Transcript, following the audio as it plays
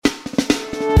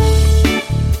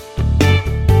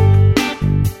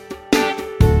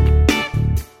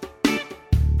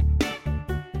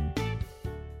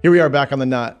Here we are back on The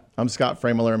Nut. I'm Scott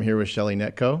Framler. I'm here with Shelley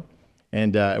Netco.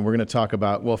 And we're going to talk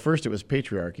about, well, first it was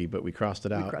patriarchy, but we crossed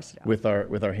it out with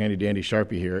our handy dandy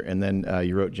Sharpie here. And then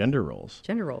you wrote gender roles.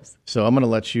 Gender roles. So I'm going to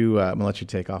let you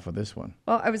take off with this one.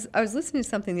 Well, I was listening to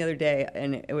something the other day,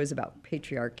 and it was about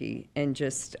patriarchy, and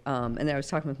just and then I was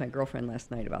talking with my girlfriend last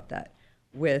night about that,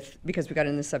 because we got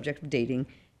in the subject of dating,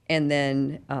 and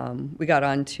then we got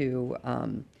on to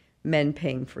men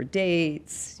paying for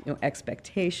dates,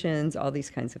 expectations, all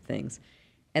these kinds of things.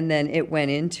 And then it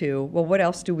went into, well, what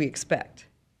else do we expect?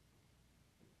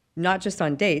 Not just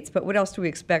on dates, but what else do we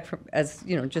expect from, as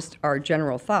just our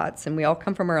general thoughts? And we all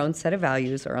come from our own set of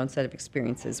values, our own set of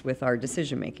experiences with our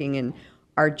decision making and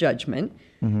our judgment.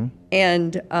 Mm-hmm.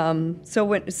 And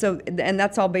and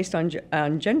that's all based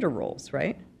on gender roles,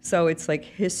 right? So it's like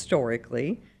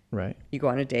historically, right? You go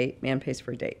on a date, man pays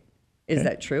for a date. Is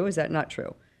that true? Is that not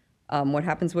true? What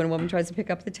happens when a woman tries to pick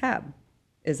up the tab?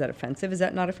 Is that offensive? Is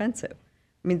that not offensive?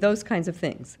 I mean, those kinds of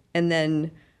things. And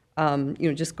then,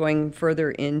 just going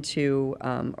further into,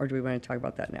 or do we want to talk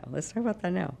about that now? Let's talk about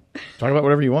that now. Talk about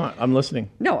whatever you want. I'm listening.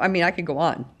 No, I mean, I could go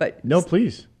on, but... No,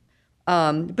 please.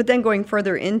 But then going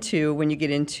further into, when you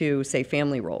get into, say,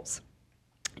 family roles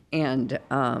and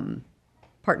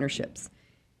partnerships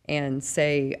and,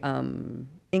 say,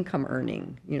 income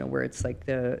earning, where it's like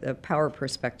the power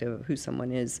perspective of who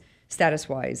someone is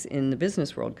status-wise in the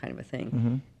business world kind of a thing.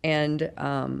 Mm-hmm.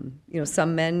 And,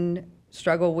 some men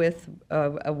struggle with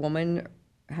a woman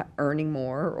earning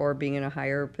more or being in a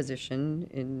higher position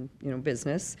in,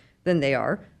 business than they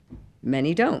are.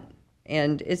 Many don't.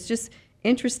 And it's just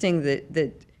interesting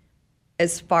that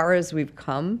as far as we've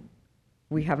come,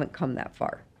 we haven't come that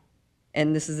far.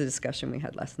 And this is a discussion we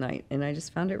had last night, and I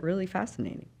just found it really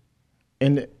fascinating.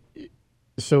 And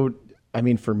so, I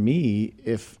mean, for me,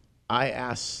 if I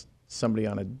asked somebody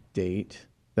on a date,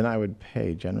 then I would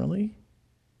pay generally.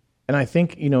 And I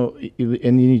think, and you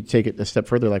need to take it a step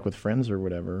further, like with friends or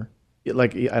whatever.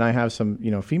 And I have some,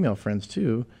 female friends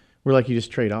too, where like you just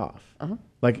trade off. Uh-huh.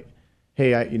 Like,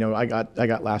 hey, I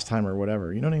got last time or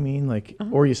whatever. You know what I mean? Like, uh-huh.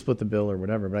 Or you split the bill or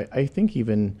whatever. But I think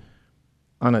even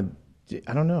on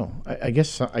I don't know. I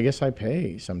guess I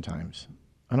pay sometimes.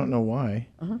 I don't know why.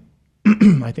 Uh-huh.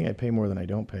 I think I pay more than I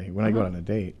don't pay when I go on a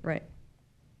date. Right.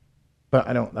 But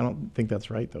I don't think that's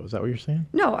right, though. Is that what you're saying?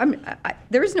 No,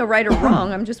 there is no right or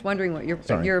wrong. I'm just wondering what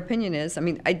your opinion is. I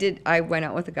mean, I went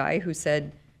out with a guy who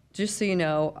said, just so you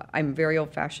know, I'm very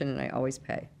old-fashioned and I always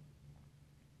pay.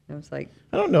 And I was like...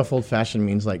 I don't know if old-fashioned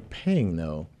means like paying,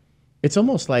 though. It's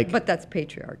almost like... But that's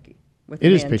patriarchy.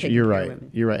 It is patriarchy. You're right.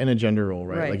 You're right. In a gender role,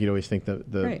 right? Like you'd always think the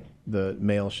right. the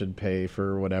male should pay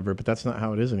for whatever, but that's not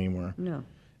how it is anymore. No.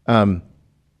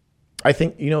 I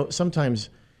think, sometimes...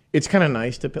 It's kind of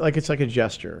nice to pay, like it's like a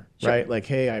gesture, sure. Right? Like,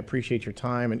 hey, I appreciate your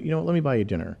time, and let me buy you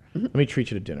dinner. Mm-hmm. Let me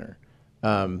treat you to dinner.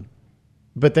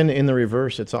 But then in the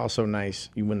reverse, it's also nice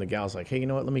when the gal's like, hey, you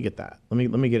know what? Let me get that. Let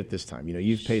me get it this time.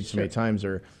 You've paid so many times,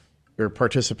 or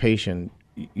participation.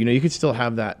 You could still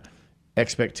have that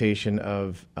expectation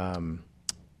of what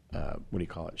do you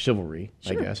call it? Chivalry,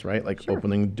 sure. I guess, right? Like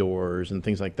opening doors and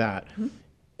things like that. Mm-hmm.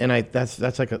 And that's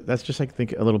just like I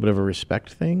think a little bit of a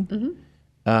respect thing.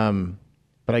 Mm-hmm.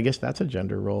 But I guess that's a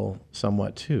gender role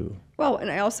somewhat too. Well,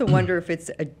 and I also wonder if it's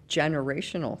a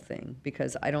generational thing,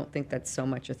 because I don't think that's so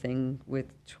much a thing with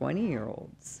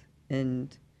 20-year-olds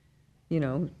and,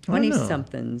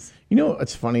 20-somethings.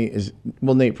 What's funny is,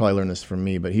 well, Nate probably learned this from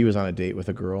me, but he was on a date with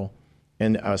a girl,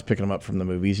 and I was picking him up from the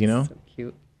movies, So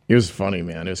cute. It was funny,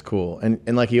 man. It was cool. And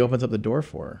like he opens up the door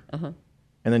for her. Uh-huh.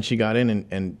 And then she got in,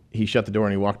 and he shut the door,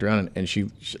 and he walked around, and she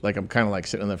like, I'm kind of like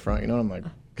sitting in the front, I'm like...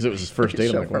 Because it was his first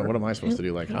date. I'm like, well, what am I supposed to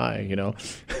do? Like, hi,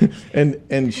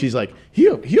 and she's like, he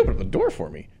opened up the door for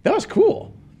me. That was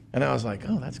cool. And I was like,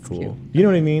 oh, that's cool. Cute. You know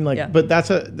what I mean? Like, yeah. But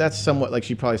that's somewhat like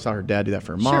she probably saw her dad do that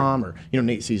for her mom, or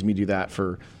Nate sees me do that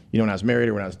for when I was married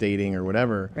or when I was dating or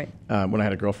whatever. Right. When I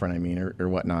had a girlfriend, or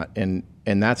whatnot. And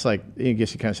that's like, I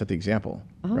guess you kind of set the example,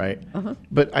 uh-huh. Right? Uh-huh.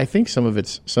 But I think some of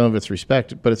it's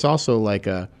respect, but it's also like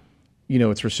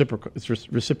it's reciprocal. It's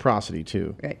reciprocity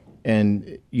too. Right.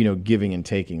 And giving and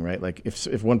taking, right? Like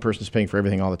if one person's paying for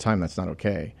everything all the time, that's not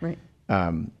okay. Right.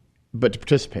 But to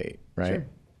participate, right? Sure.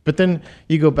 But then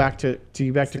you go back to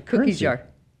currency. Cookie jar.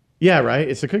 Yeah, right.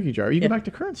 It's a cookie jar. You go back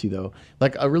to currency though.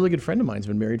 Like a really good friend of mine's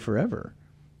been married forever,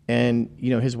 and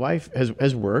his wife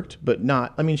has worked, but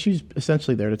not. I mean, she's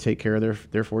essentially there to take care of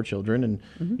their 4 children, and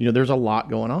mm-hmm. There's a lot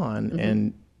going on,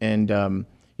 mm-hmm. and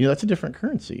that's a different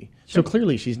currency. Sure. So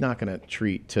clearly, she's not going to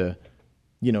treat to.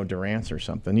 Durance or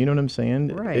something. You know what I'm saying?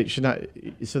 Right. It should not.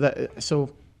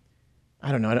 So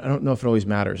I don't know. I don't know if it always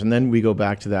matters. And then we go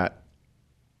back to that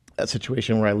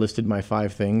situation where I listed my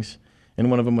 5 things, and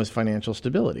one of them was financial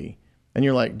stability. And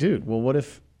you're like, dude, well, what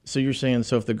if? So you're saying,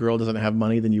 so if the girl doesn't have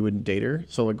money, then you wouldn't date her?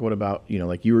 So like, what about,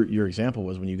 like your example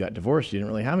was when you got divorced, you didn't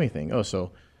really have anything. Oh,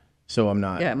 so I'm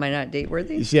not. Yeah, am I not date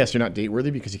worthy? Yes, you're not date worthy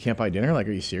because you can't buy dinner. Like,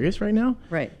 are you serious right now?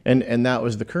 Right. And that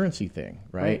was the currency thing,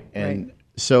 right? Right, And right.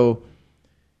 so,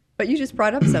 But you just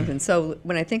brought up something. So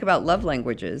when I think about love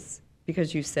languages,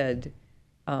 because you said,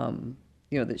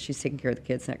 that she's taking care of the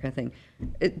kids and that kind of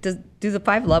thing, do the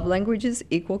 5 love languages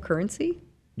equal currency?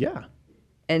 yeah,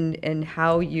 And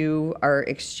how you are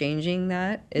exchanging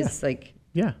that is like,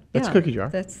 yeah, that's yeah, cookie jar.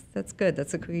 That's good.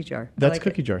 That's a cookie jar. I That's like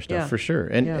cookie it. jar stuff Yeah. for sure.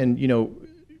 And Yeah. and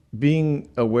being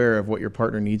aware of what your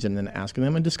partner needs and then asking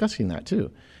them and discussing that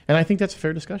too. And I think that's a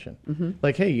fair discussion. Mm-hmm.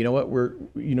 Like, hey, you know what?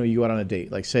 You go out on a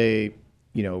date. Like, say,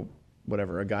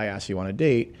 whatever, a guy asks you on a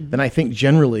date, Mm-hmm. then I think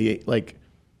generally, like,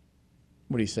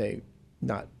 what do you say?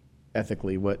 Not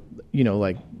ethically,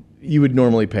 like you would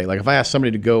normally pay. Like, if I asked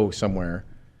somebody to go somewhere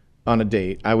on a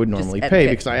date, I would normally pay etiquette.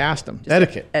 because I asked them. Just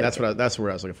etiquette. etiquette. That's where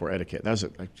I was looking for. Etiquette. That was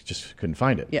it. I just couldn't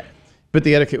find it. Yeah. But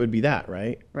the etiquette would be that,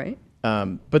 right? Right.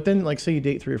 But then, like, say you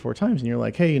date 3 or 4 times, and you're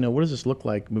like, hey, what does this look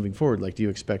like moving forward? Like, do you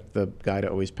expect the guy to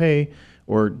always pay,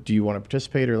 or do you want to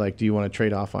participate, or like, do you want to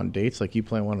trade off on dates? Like, you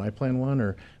plan one, and I plan one,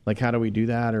 or like, how do we do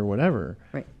that, or whatever?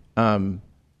 Right.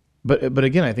 But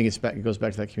again, I think it goes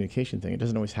back to that communication thing. It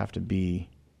doesn't always have to be,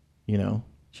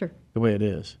 Sure. the way it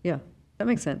is. Yeah. That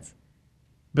makes sense.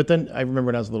 But then I remember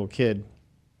when I was a little kid,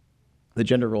 the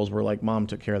gender roles were like mom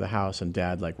took care of the house and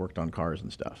dad like worked on cars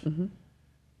and stuff. Mm-hmm.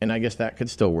 And I guess that could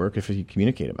still work if you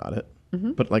communicate about it.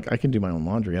 Mm-hmm. But like I can do my own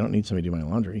laundry. I don't need somebody to do my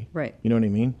laundry. Right. You know what I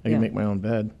mean? I Yeah. can make my own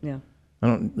bed. Yeah. I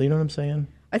don't. You know what I'm saying?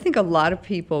 I think a lot of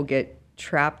people get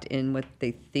trapped in what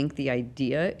they think the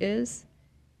idea is,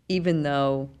 even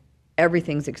though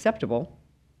everything's acceptable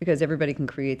because everybody can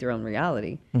create their own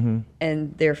reality. Mm-hmm.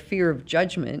 And their fear of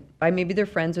judgment by maybe their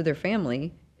friends or their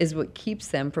family is what keeps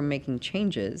them from making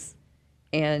changes.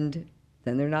 And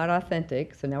then they're not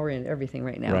authentic. So now we're in everything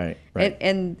right now. Right.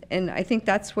 And I think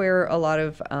that's where a lot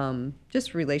of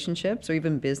just relationships or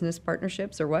even business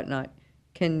partnerships or whatnot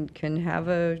can have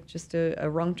a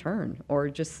wrong turn or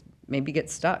just maybe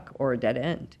get stuck or a dead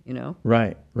end,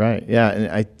 Right. Yeah.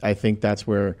 And I think that's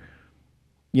where,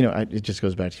 it just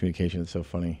goes back to communication. It's so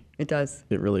funny. It does.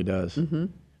 It really does. Mm-hmm.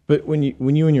 But when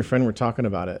you and your friend were talking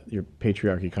about it, your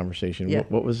patriarchy conversation, Yeah.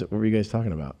 what was it? What were you guys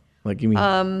talking about? Like, give me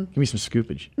some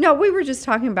scoopage. No, we were just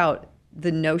talking about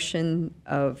the notion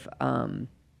of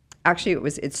actually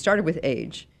it started with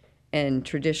age, and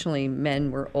traditionally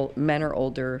men are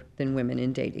older than women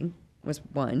in dating was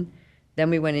one. Then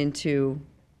we went into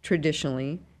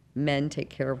traditionally men take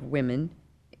care of women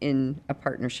in a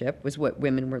partnership was what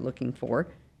women were looking for.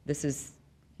 This is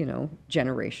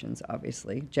generations,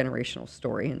 obviously generational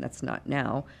story, and that's not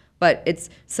now. But it's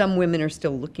some women are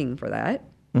still looking for that.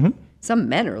 Mm-hmm. Some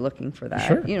men are looking for that.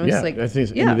 Sure. It's I like think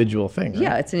it's an individual thing. Right?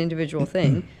 Yeah, it's an individual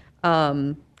thing.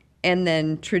 And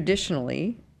then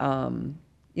traditionally, when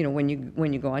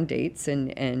you go on dates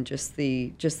and just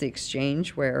the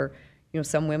exchange where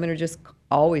some women are just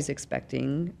always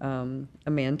expecting a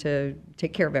man to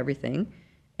take care of everything,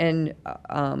 and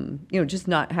just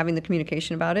not having the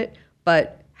communication about it,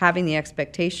 but having the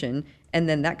expectation, and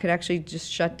then that could actually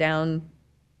just shut down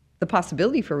the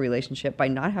possibility for a relationship by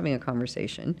not having a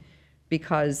conversation,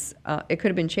 because it could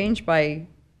have been changed by,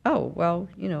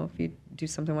 if you do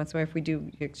something once in a while, if we do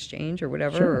exchange or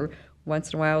whatever, Sure. or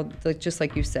once in a while, just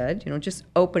like you said, just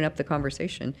open up the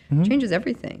conversation, changes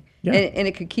everything. Yeah. And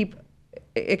it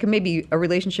could maybe a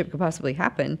relationship could possibly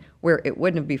happen where it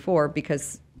wouldn't have before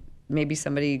because maybe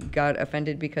somebody got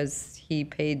offended because he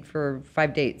paid for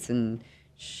 5 dates and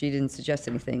she didn't suggest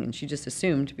anything and she just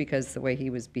assumed because the way he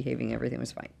was behaving, everything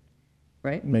was fine.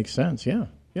 Right? Makes sense. Yeah.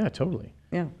 Yeah, totally.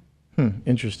 Yeah.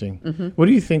 Interesting. Mm-hmm. What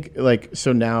do you think,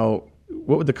 so now,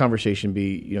 what would the conversation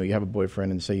be? You have a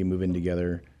boyfriend and say you move in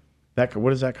together. What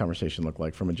does that conversation look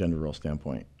like from a gender role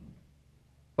standpoint?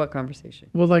 What conversation?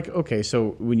 Well, okay,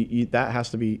 so when that has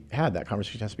to be had, that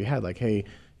conversation has to be had. Like, hey,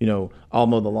 I'll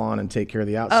mow the lawn and take care of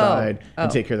the outside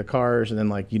and take care of the cars. And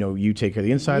then you take care of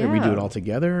the inside, or we do Yeah. it all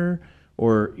together.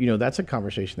 Or, that's a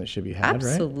conversation that should be had,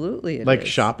 Absolutely, right? it Like is.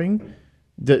 shopping,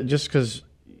 just because,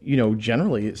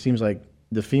 generally it seems like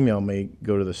the female may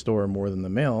go to the store more than the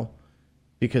male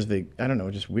because I don't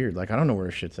know, just weird. Like, I don't know where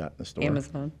shit's at in the store.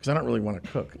 Amazon. Because I don't really want to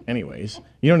cook anyways.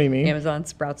 You know what I mean? Amazon,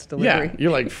 Sprouts delivery. Yeah,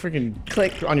 you're like freaking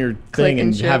Click. on your Click thing and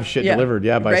and ship. have shit Yeah. delivered,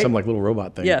 by Right? some like little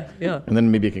robot thing. Yeah, yeah. And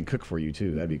then maybe it can cook for you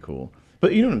too. That'd be cool.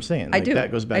 But you know what I'm saying? I Like, do.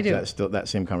 That goes I back do. to that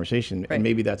same conversation, Right. and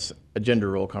maybe that's a gender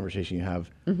role conversation you have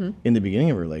Mm-hmm. in the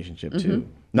beginning of a relationship too.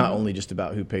 Not only just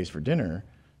about who pays for dinner,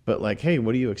 but like, hey,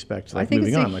 what do you expect? Like I think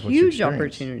moving it's on, a like what's your huge experience?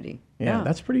 opportunity. Yeah,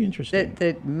 that's pretty interesting.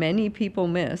 That many people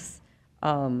miss.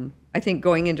 I think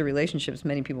going into relationships,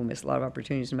 many people miss a lot of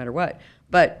opportunities no matter what.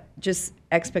 But just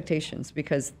expectations,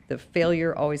 because the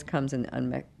failure always comes in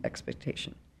unmet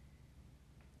expectation.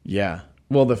 Yeah.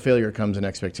 Well, the failure comes in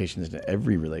expectations in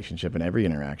every relationship and every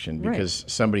interaction because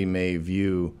somebody may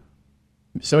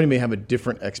have a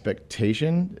different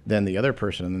expectation than the other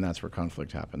person, and then that's where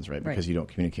conflict happens, right? Because you don't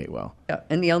communicate well. Yeah,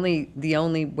 and the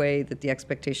only way that the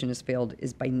expectation has failed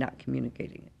is by not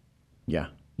communicating it. Yeah.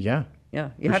 Yeah. Yeah,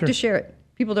 you have to share it.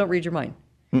 People don't read your mind,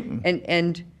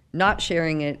 and not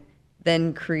sharing it,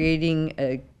 then creating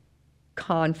a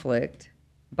conflict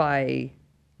by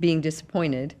being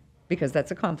disappointed because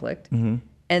that's a conflict, and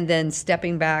then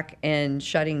stepping back and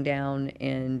shutting down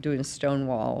and doing a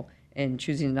stonewall and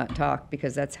choosing to not talk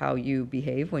because that's how you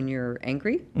behave when you're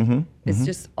angry. It's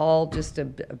just all just a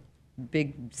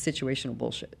big situational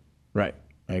bullshit. Right.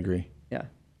 I agree. Yeah.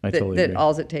 I totally agree. That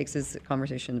all it takes is a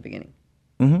conversation in the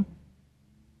beginning.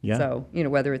 Yeah. So,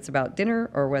 whether it's about dinner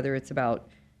or whether it's about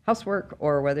housework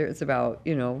or whether it's about,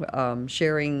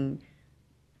 sharing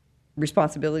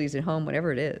responsibilities at home,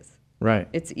 whatever it is. Right.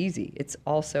 It's easy. It's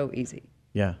all so easy.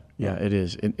 Yeah. Yeah, it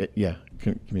is.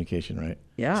 Communication, right?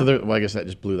 Yeah. So I guess that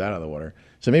just blew that out of the water.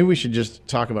 So maybe we should just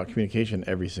talk about communication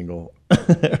every single.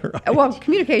 Right. Well,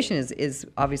 communication is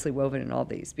obviously woven in all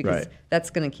these because Right. that's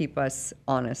going to keep us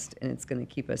honest and it's going to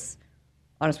keep us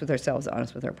honest with ourselves,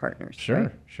 honest with our partners. Sure.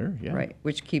 Right? Sure. Yeah. Right.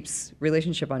 Which keeps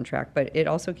relationship on track, but it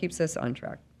also keeps us on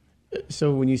track.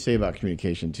 So when you say about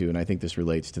communication too, and I think this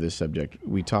relates to this subject,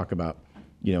 we talk about,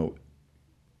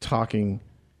 talking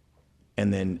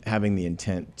and then having the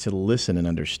intent to listen and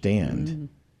understand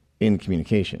in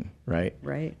communication, right?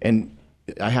 Right. And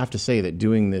I have to say that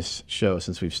doing this show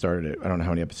since we've started it, I don't know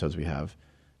how many episodes we have,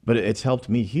 but it's helped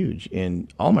me huge in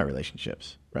all my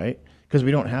relationships, right? Because we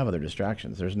don't have other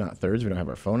distractions. There's not thirds. We don't have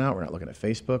our phone out. We're not looking at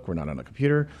Facebook. We're not on a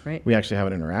computer. Right. We actually have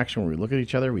an interaction where we look at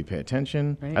each other. We pay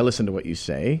attention. Right. I listen to what you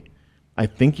say. I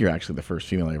think you're actually the first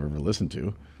female I've ever listened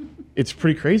to. It's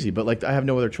pretty crazy, but like I have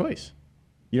no other choice.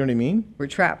 You know what I mean? We're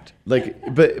trapped.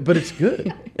 Like, but it's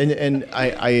good. And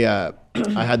I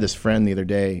had this friend the other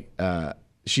day.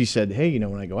 She said, "Hey,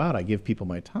 when I go out, I give people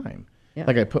my time. Yeah.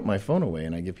 Like I put my phone away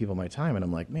and I give people my time." And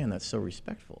I'm like, "Man, that's so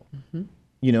respectful."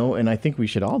 And I think we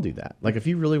should all do that. Like if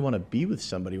you really want to be with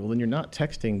somebody, well, then you're not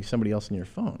texting somebody else on your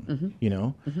phone.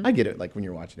 I get it. Like when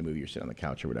you're watching a movie, you're sitting on the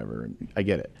couch or whatever. And I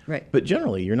get it. Right. But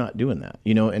generally, you're not doing that.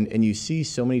 And you see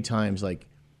so many times, like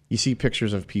you see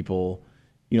pictures of people.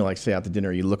 Like say out to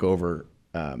dinner, you look over.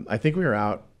 I think we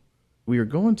were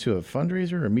going to a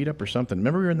fundraiser or a meetup or something.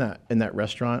 Remember we were in that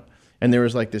restaurant and there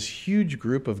was like this huge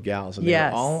group of gals and they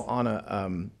were all on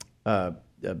a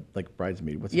like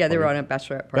bridesmaid. They were on a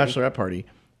bachelorette party.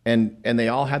 And they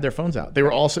all had their phones out. They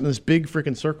were all sitting in this big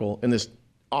freaking circle in this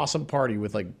awesome party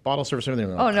with like bottle service and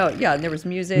everything. Oh no, yeah, and there was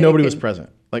music. Nobody was present.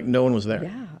 Like no one was there.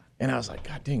 Yeah. And I was like,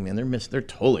 God dang, man, they're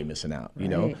totally missing out,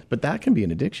 Right. But that can be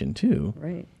an addiction too.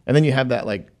 Right. And then you have that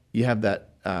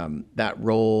that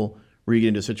role where you get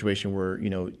into a situation where,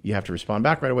 you have to respond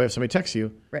back right away if somebody texts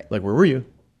you. Right. Like, where were you?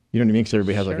 You know what I mean? Because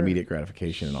everybody has like Sure. immediate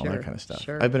gratification and all that Sure. kind of stuff.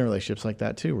 Sure. I've been in relationships like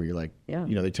that too, where you're like, Yeah.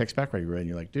 they text back right away and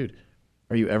you're like, dude,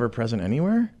 are you ever present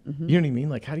anywhere? You know what I mean?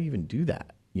 Like, how do you even do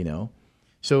that?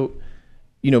 So,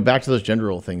 back to those gender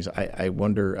role things, I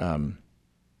wonder,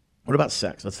 what about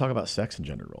sex? Let's talk about sex and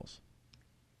gender roles.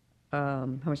 How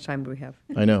much time do we have?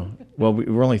 I know. Well,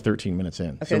 we're only 13 minutes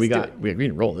in. Okay, So we let's do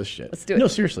can roll this shit. Let's do it. No,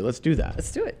 seriously, let's do that.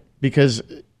 Let's do it. Because,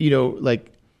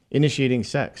 like initiating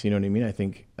sex, you know what I mean? I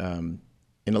think,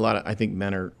 I think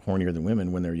men are hornier than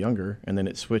women when they're younger, and then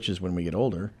it switches when we get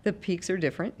older. The peaks are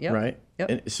different. Yep. Right? Yep.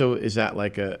 And so is that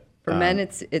like For men,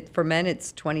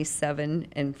 it's 27,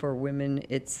 and for women,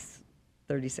 it's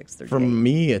 36, 38. for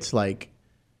me, it's like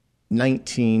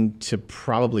 19 to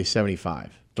probably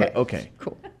 75. But okay.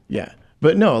 Cool. Yeah.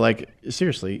 But no, like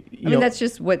seriously, I mean, that's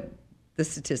just what the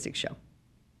statistics show.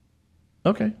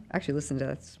 okay. I actually listened to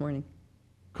that this morning.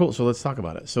 Cool. So let's talk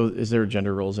about it. So is there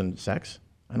gender roles in sex?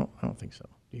 I don't think so.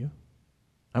 Do you?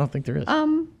 I don't think there is.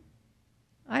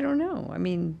 I don't know. I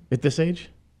mean, At this age?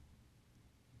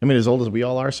 I mean, as old as we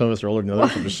all are, some of us are older than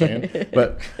others. I'm just saying.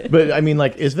 But I mean,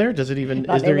 like, is there? Does it even?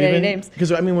 Not Is there naming any even? names.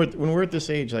 Because I mean, when we're at this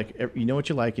age, like, you know what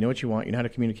you like, you know what you want, you know how to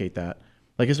communicate that.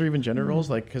 Like, is there even gender roles?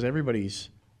 Like, because everybody's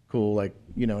cool. Like,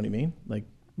 you know what I mean? Like,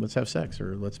 let's have sex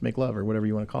or let's make love or whatever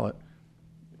you want to call it.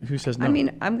 Who says no? I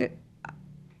mean, I'm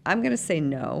gonna say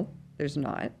no. There's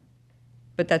not,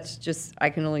 but that's just I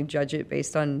can only judge it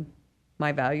based on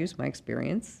my values, my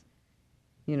experience.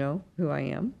 Who I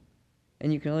am,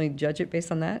 and you can only judge it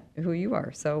based on that, who you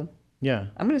are. So yeah.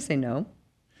 I'm gonna say no.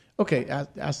 Okay,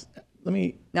 let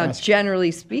me Now, ask.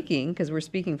 generally speaking, because we're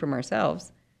speaking from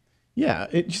ourselves, Yeah,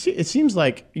 it seems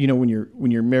like when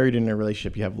you're married in a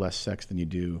relationship, you have less sex than you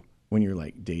do when you're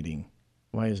like dating.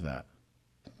 Why is that?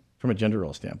 From a gender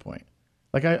role standpoint,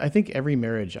 like I think every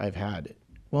marriage I've had.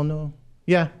 Well, no,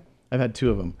 yeah, I've had 2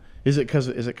 of them. Is it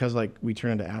because like we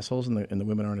turn into assholes and the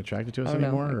women aren't attracted to us oh no,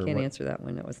 anymore? I or can't what? answer that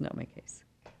one. That was not my case.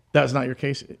 That was not your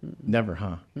case. Never,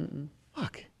 huh?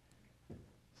 Fuck.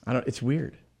 I don't. It's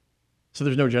weird. So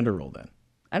there's no gender role then.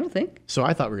 I don't think. So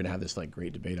I thought we were gonna have this like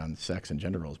great debate on sex and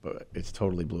gender roles, but it's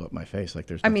totally blew up my face. Like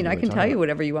there's. I mean, I can tell you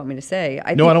whatever you want me to say.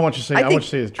 I don't want you to say. I want you to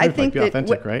say the truth. Like, be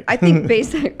authentic, right? I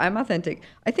think I'm authentic.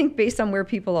 I think based on where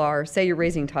people are, say you're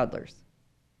raising toddlers,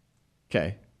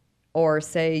 Okay. or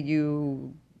say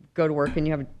you go to work and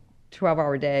you have a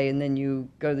 12-hour day and then you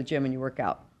go to the gym and you work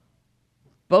out.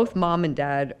 Both mom and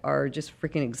dad are just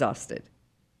freaking exhausted.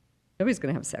 Nobody's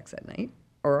going to have sex at night,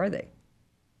 or are they?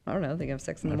 I don't know. They have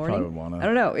sex in the morning. Probably would wanna. I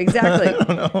don't know exactly.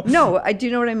 I don't know. No, I do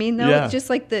know what I mean. Though Yeah. it's just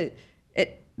like the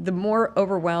more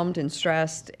overwhelmed and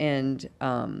stressed, and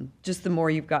just the more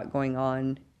you've got going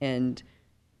on, and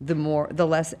the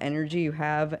less energy you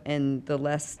have, and the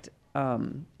less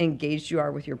engaged you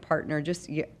are with your partner. Just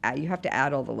you have to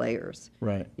add all the layers.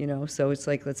 Right. So it's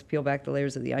like, let's peel back the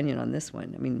layers of the onion on this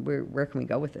one. I mean, where can we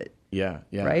go with it? Yeah.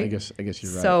 Yeah. Right? I guess you're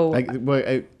right.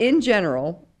 So in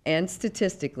general and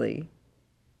statistically,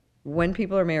 when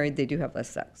people are married, they do have less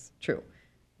sex. True.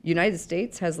 United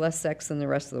States has less sex than the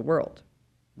rest of the world,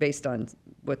 based on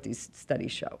what these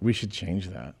studies show. we should change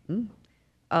that.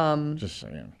 Just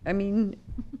saying. I mean,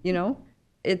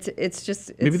 it's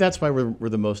just Maybe that's why we're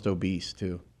the most obese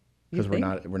too, because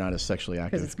think? we're not as sexually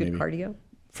active. because it's good maybe. cardio.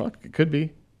 Fuck, it could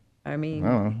be. I mean, I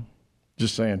don't know.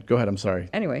 Just saying. Go ahead. I'm sorry.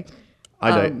 anyway.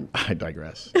 I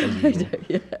digress. As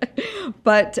usual.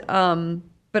 But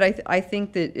I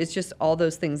think that it's just all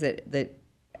those things that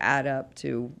add up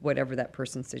to whatever that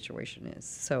person's situation is.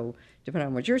 So depending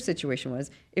on what your situation was,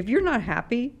 if you're not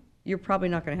happy, you're probably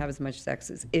not going to have as much sex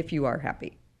as if you are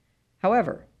happy.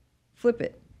 However, flip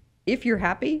it. If you're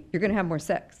happy, you're going to have more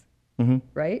sex,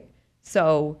 right?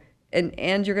 So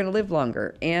and you're going to live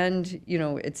longer, and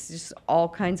it's just all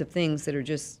kinds of things that are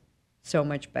just so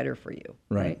much better for you,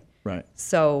 right? Right.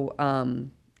 So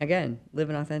again, live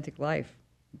an authentic life.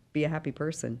 Be a happy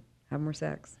person. Have more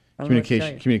sex. I don't know what to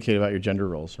tell you. Communicate about your gender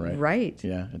roles, right? Right.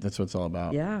 Yeah, that's what it's all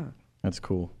about. Yeah. That's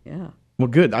cool. Yeah. Well,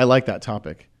 good. I like that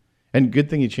topic. And good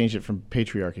thing you changed it from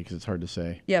patriarchy because it's hard to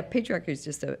say. Yeah. Patriarchy is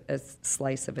just a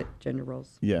slice of it. Gender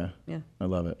roles. Yeah. Yeah. I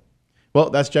love it. Well,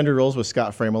 that's Gender Roles with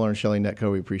Scott Framler and Shelley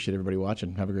Netco. We appreciate everybody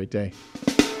watching. Have a great day.